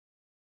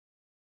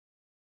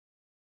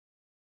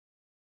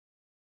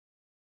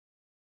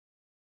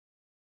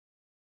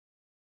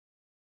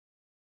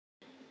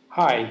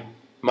Hi,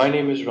 my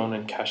name is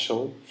Ronan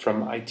Cashel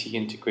from IT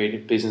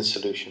Integrated Business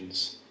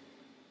Solutions.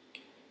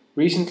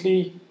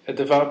 Recently, a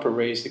developer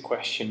raised a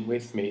question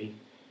with me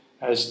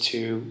as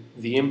to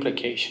the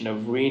implication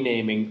of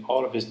renaming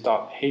all of his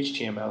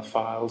 .html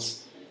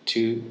files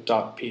to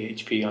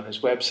 .php on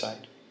his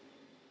website.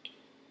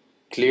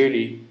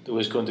 Clearly, there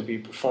was going to be a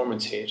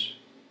performance hit.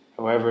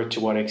 However, to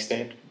what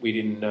extent, we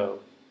didn't know.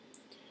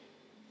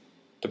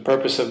 The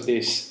purpose of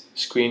this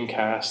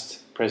screencast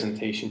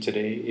presentation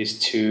today is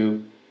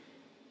to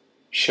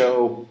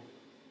show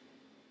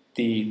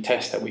the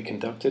test that we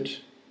conducted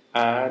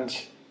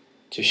and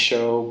to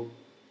show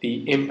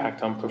the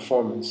impact on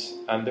performance,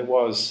 and there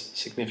was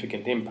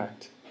significant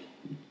impact.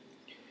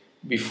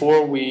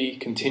 Before we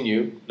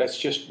continue, let's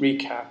just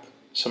recap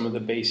some of the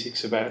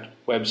basics about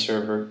web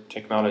server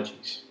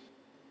technologies.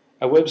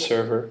 A web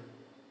server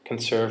can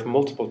serve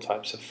multiple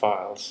types of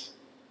files.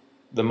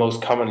 The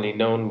most commonly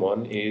known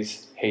one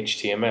is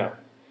HTML.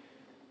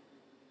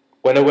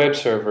 When a web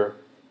server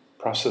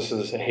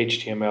processes a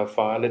HTML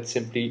file, it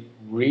simply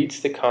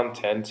reads the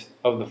content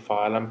of the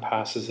file and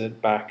passes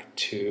it back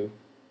to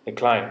the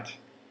client.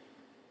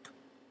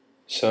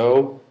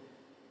 So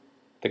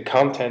the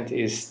content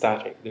is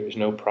static, there is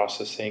no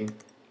processing,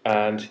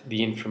 and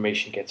the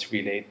information gets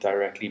relayed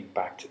directly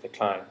back to the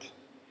client.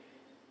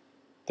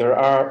 There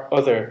are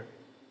other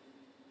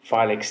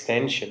file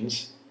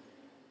extensions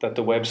that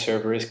the web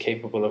server is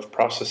capable of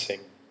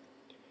processing.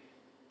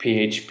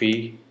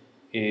 PHP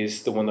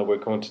is the one that we're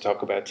going to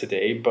talk about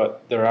today,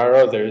 but there are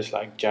others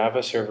like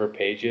Java server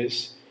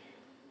pages,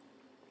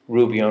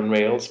 Ruby on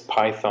Rails,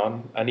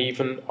 Python, and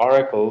even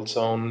Oracle's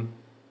own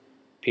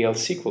PL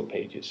SQL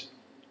pages.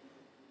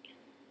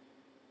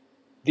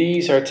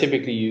 These are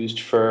typically used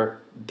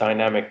for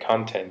dynamic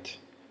content,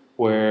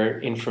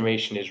 where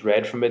information is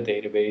read from a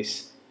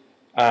database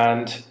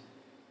and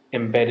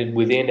embedded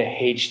within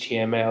a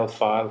HTML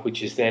file,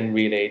 which is then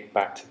relayed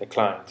back to the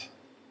client.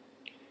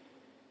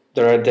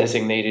 There are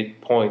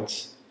designated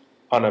points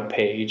on a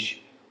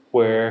page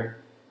where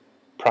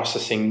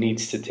processing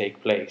needs to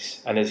take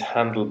place and is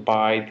handled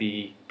by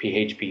the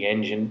PHP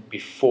engine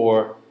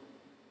before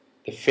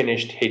the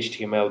finished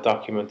HTML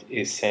document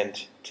is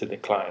sent to the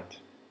client.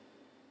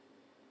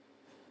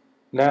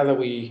 Now that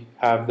we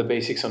have the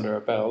basics under our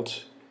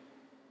belt,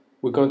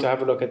 we're going to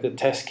have a look at the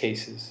test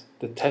cases.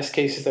 The test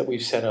cases that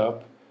we've set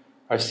up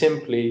are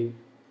simply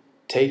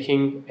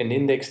taking an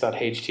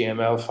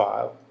index.html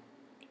file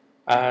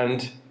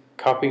and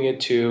copying it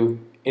to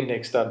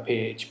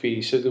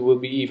index.php, so there will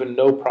be even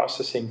no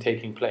processing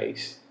taking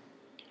place.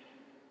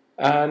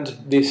 And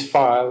this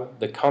file,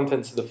 the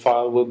contents of the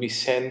file, will be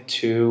sent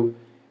to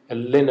a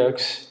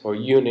Linux or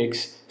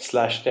Unix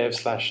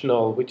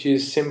 /dev/null, which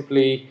is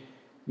simply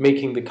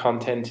making the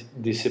content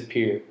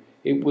disappear.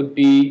 It would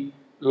be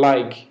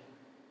like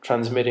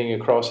transmitting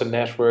across a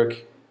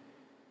network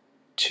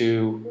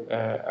to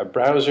a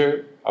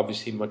browser,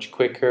 obviously much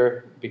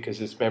quicker because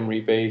it's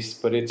memory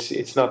based, but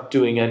it's not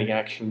doing any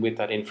action with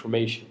that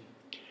information.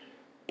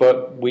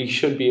 But we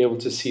should be able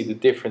to see the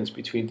difference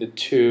between the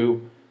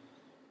two,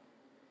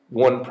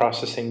 one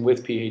processing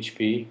with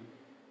PHP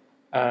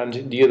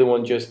and the other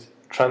one just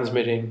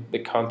transmitting the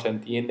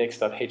content, the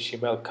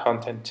index.html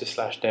content to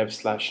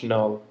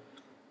 /dev/null.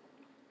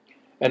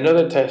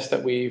 Another test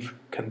that we've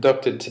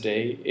conducted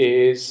today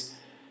is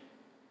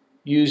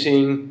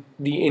using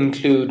the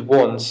include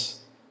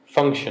once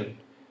function.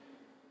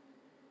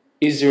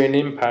 Is there an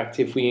impact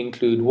if we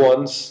include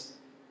once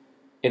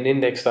an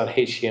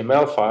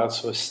index.html file,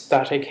 so a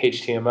static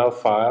HTML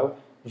file,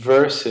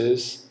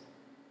 versus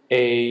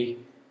a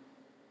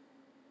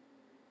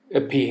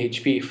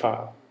PHP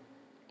file?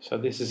 So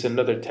this is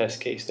another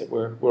test case that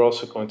we're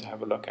also going to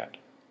have a look at.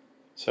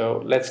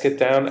 So let's get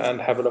down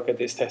and have a look at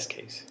this test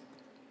case.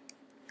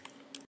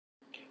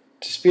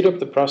 To speed up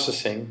the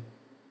processing,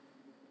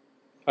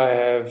 I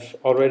have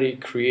already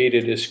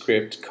created a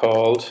script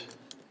called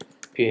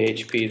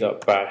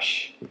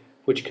php.bash,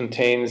 which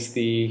contains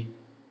the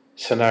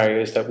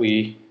scenarios that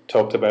we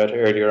talked about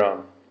earlier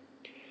on.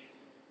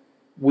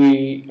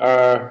 We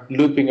are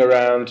looping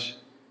around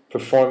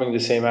performing the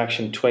same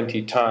action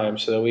 20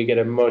 times so that we get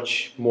a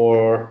much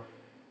more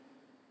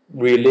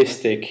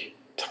realistic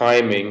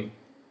timing.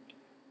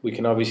 We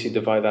can obviously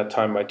divide that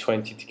time by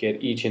 20 to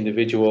get each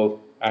individual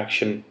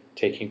action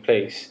taking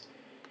place.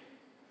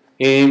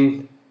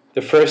 In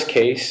the first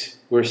case,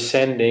 we're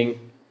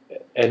sending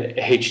an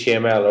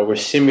HTML, or we're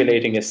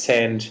simulating a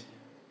send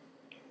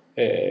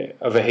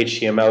of a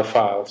HTML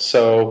file.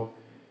 So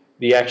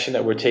the action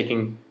that we're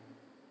taking,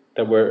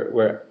 that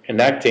we're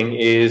enacting,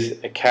 is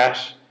a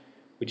cat,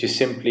 which is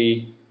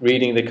simply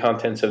reading the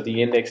contents of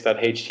the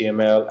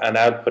index.html and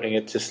outputting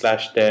it to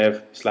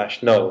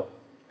 /dev/null.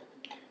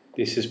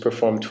 This is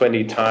performed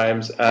 20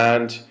 times,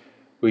 and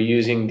we're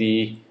using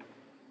the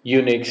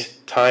Unix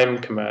time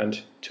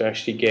command to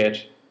actually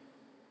get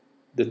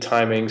the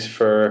timings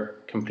for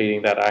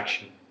completing that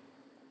action.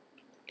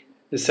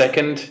 The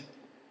second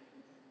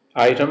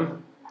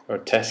item or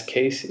test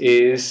case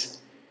is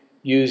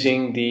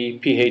using the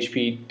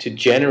PHP to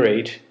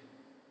generate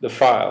the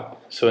file.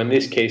 So in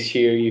this case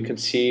here, you can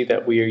see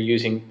that we are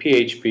using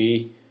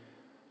PHP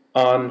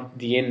on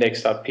the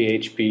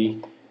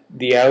index.php.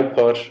 The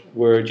output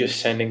we're just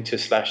sending to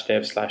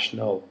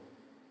 /dev/null.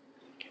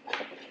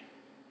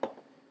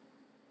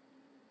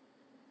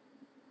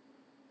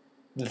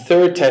 The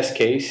third test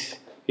case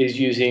is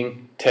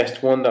using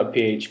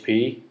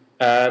test1.php,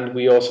 and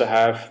we also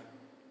have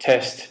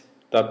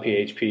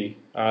test.php.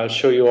 I'll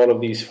show you all of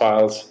these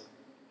files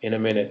in a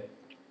minute.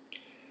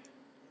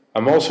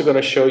 I'm also going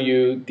to show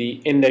you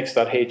the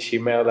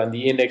index.html and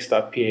the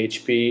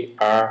index.php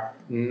are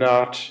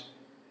not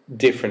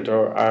different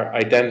or are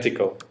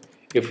identical.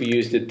 If we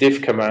use the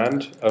diff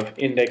command of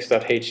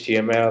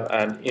index.html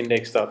and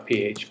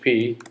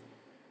index.php,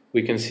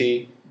 we can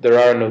see there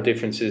are no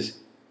differences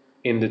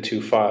in the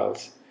two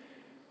files.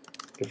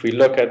 If we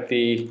look at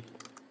the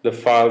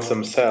files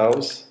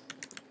themselves,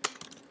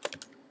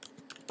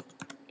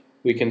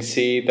 we can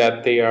see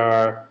that they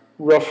are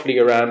roughly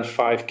around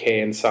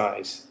 5K in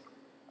size.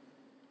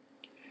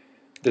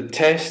 The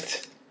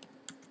test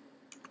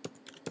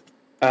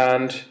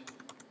and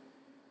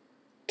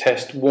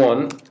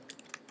test1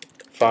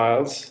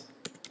 files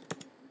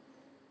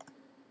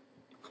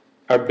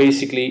are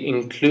basically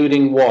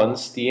including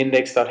once the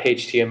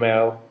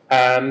index.html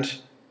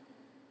and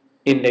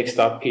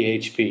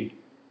index.php,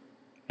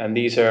 and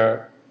these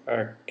are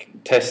our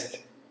test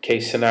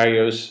case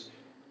scenarios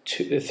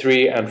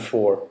 3 and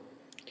 4.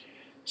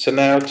 So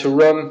now to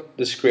run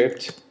the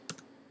script,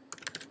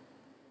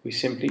 we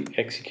simply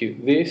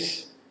execute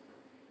this.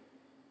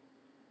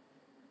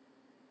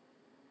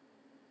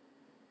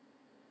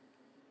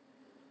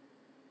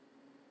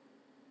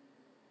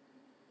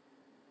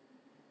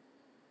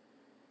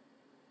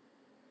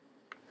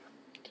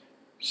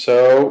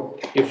 So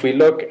if we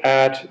look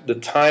at the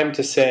time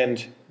to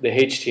send the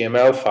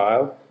HTML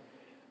file,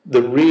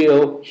 the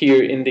real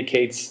here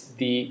indicates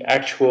the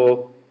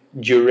actual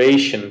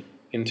duration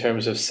in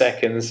terms of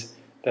seconds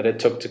that it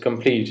took to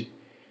complete.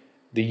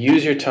 The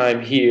user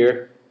time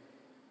here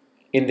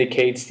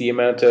indicates the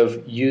amount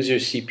of user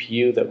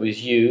CPU that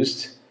was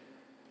used,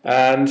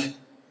 and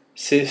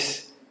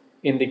sys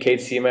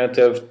indicates the amount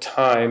of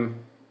time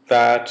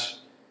that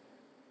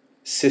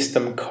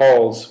system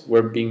calls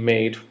were being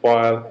made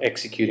while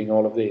executing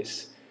all of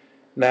this.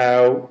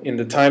 Now, in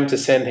the time to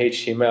send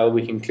HTML,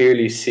 we can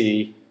clearly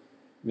see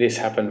this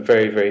happened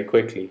very, very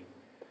quickly.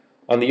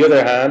 On the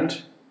other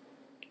hand,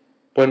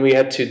 when we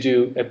had to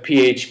do a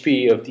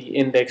PHP of the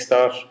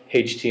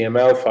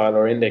index.html file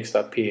or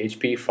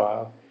index.php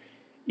file,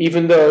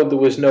 even though there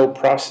was no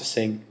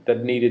processing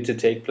that needed to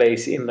take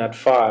place in that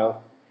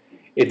file,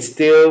 it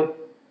still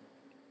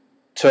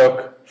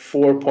took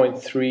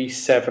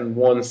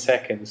 4.371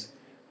 seconds,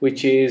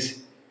 which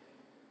is,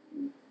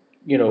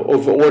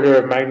 of order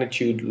of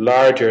magnitude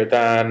larger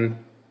than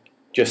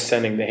just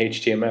sending the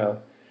HTML.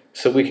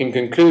 So we can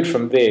conclude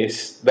from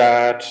this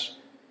that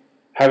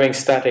having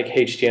static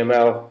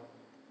HTML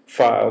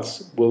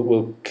files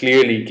will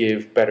clearly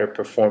give better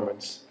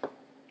performance.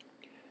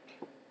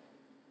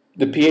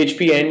 The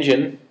PHP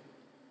engine,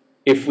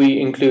 if we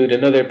include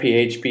another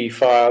PHP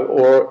file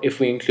or if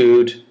we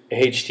include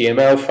a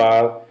HTML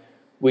file,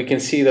 we can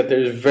see that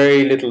there's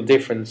very little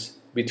difference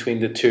between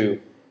the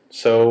two.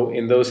 So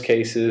in those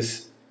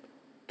cases,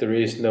 there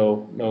is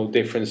no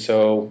difference,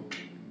 so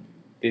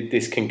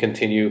this can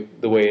continue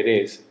the way it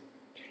is.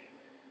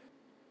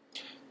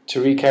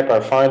 To recap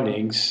our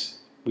findings,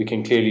 we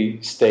can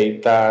clearly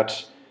state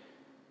that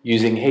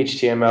using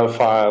HTML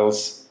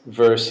files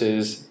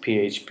versus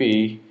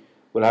PHP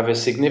will have a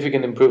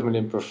significant improvement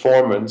in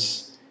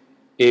performance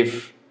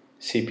if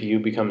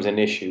CPU becomes an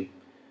issue.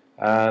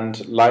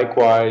 And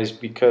likewise,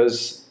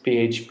 because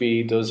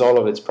PHP does all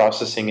of its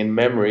processing in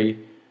memory,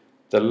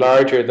 the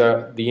larger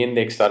the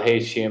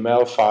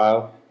index.html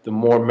file, the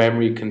more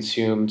memory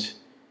consumed,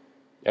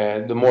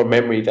 the more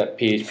memory that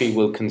PHP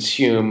will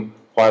consume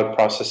while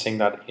processing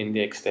that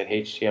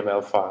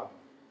index.html file.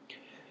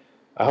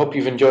 I hope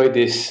you've enjoyed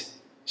this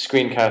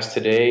screencast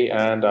today,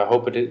 and I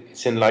hope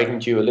it's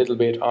enlightened you a little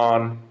bit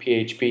on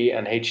PHP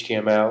and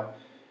HTML.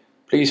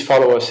 Please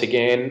follow us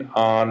again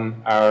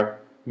on our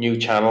new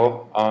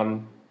channel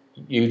on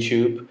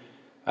YouTube,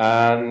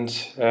 and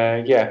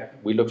yeah,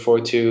 we look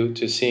forward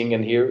to seeing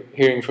and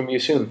hearing from you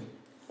soon.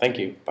 Thank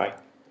you. Bye.